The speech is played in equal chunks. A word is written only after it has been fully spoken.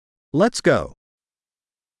Let's go.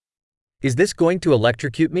 Is this going to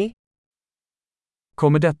electrocute me?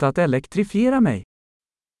 Kommer detta att elektrifiera mig?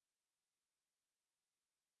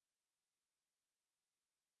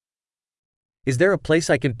 Is there a place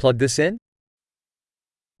I can plug this in?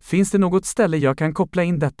 Finns det något ställe jag kan koppla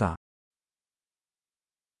in detta?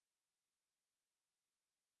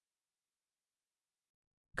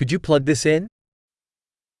 Could you plug this in?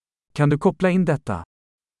 Kan du koppla in detta?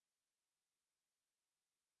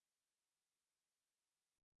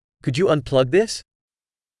 Could you unplug this?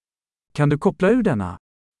 Kan du koppla ur denna?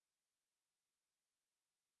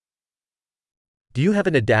 Do you have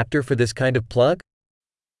an adapter for this kind of plug?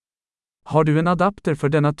 Har du en adapter för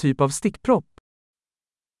denna typ av stickpropp?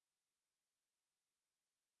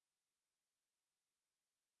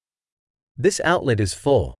 This outlet is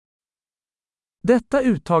full. Detta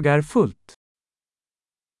uttag är fullt.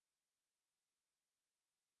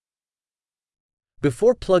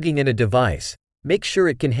 Before plugging in a device, make sure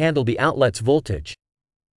it can handle the outlet's voltage.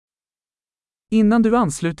 Innan du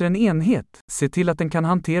ansluter en enhet, se till att den kan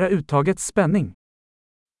hantera uttagets spänning.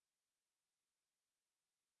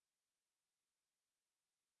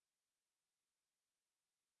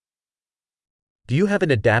 Do you have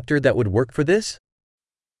an adapter that would work for this?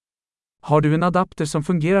 Har du en adapter som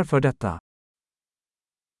fungerar för detta?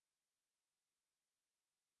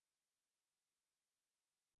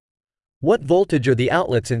 What voltage are the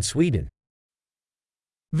outlets in Sweden?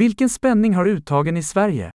 Vilken spänning har uttagen i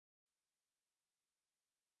Sverige?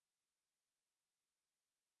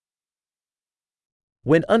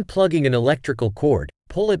 When unplugging an electrical cord,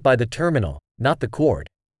 pull it by the terminal, not the cord.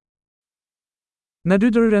 När du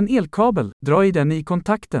drar ur en elkabel, dra i den i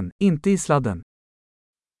kontakten, inte i sladden.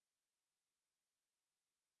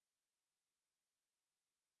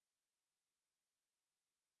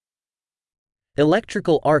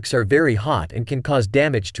 Electrical arcs are very hot and can cause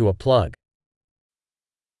damage to a plug.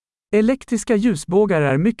 Elektriska ljusbågar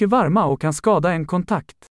är mycket varma och kan skada en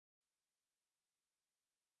kontakt.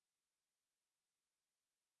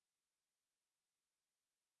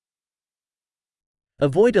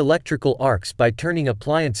 Avoid electrical arcs by turning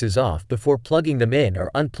appliances off before plugging them in or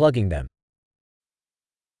unplugging them.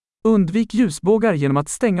 Undvik ljusbågar genom att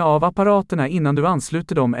stänga av apparaterna innan du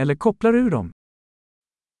ansluter dem eller kopplar ur dem.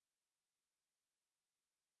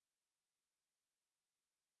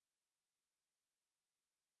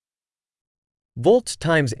 Volts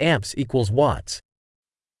times amps equals watts.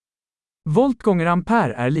 Volt gånger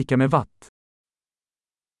ampere är lika med watt.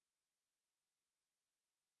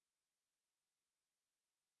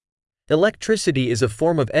 Electricity is a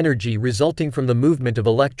form of energy resulting from the movement of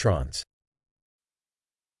electrons.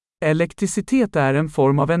 Elektricitet är en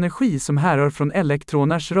form av energi som härrör från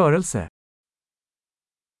elektroners rörelse.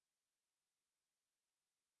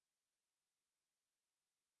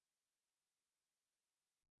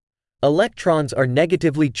 Electrons are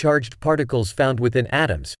negatively charged particles found within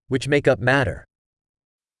atoms, which make up matter.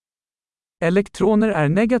 Elektroner är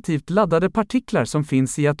negativt laddade partiklar som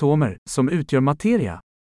finns i atomer, som utgör materia.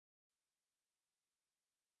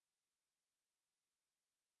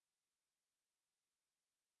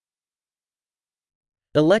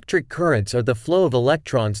 Electric currents are the flow of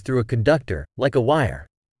electrons through a conductor, like a wire.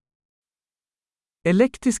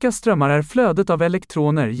 Elektriska strömmar är flödet av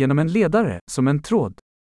elektroner genom en ledare, som en tråd.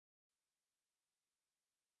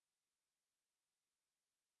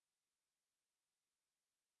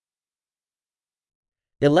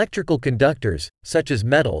 Electrical conductors, such as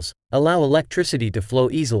metals, allow electricity to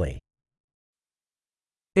flow easily.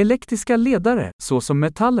 Elektriska ledare, såsom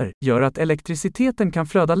metaller, gör att elektriciteten kan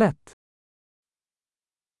flöda lätt.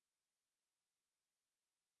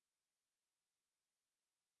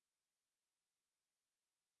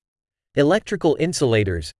 Electrical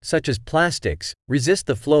insulators, such as plastics, resist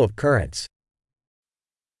the flow of currents.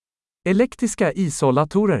 Elektriska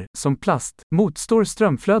isolatorer, som plast, motstår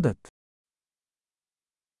strömflödet.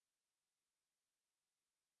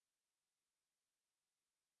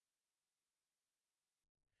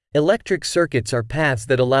 Electric circuits are paths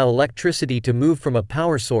that allow electricity to move from a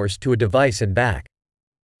power source to a device and back.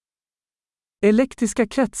 Elektriska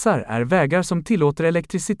kretsar är vägar som tillåter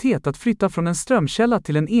elektricitet att flytta från en strömkälla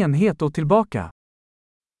till en enhet och tillbaka.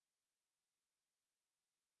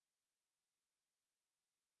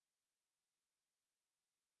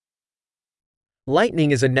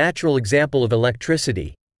 Lightning is a natural example of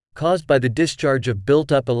electricity, caused by the discharge of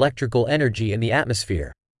built-up electrical energy in the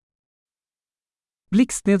atmosphere.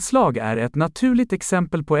 Blixtnedslag är ett naturligt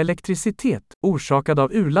exempel på elektricitet, orsakad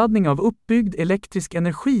av urladdning av uppbyggd elektrisk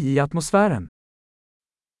energi i atmosfären.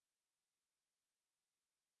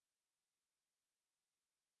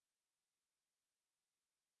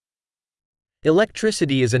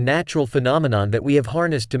 Electricity is a natural phenomenon that we have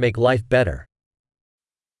harnessed to make life better.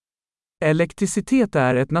 Elektricitet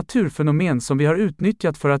är ett naturfenomen som vi har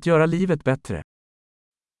utnyttjat för att göra livet bättre.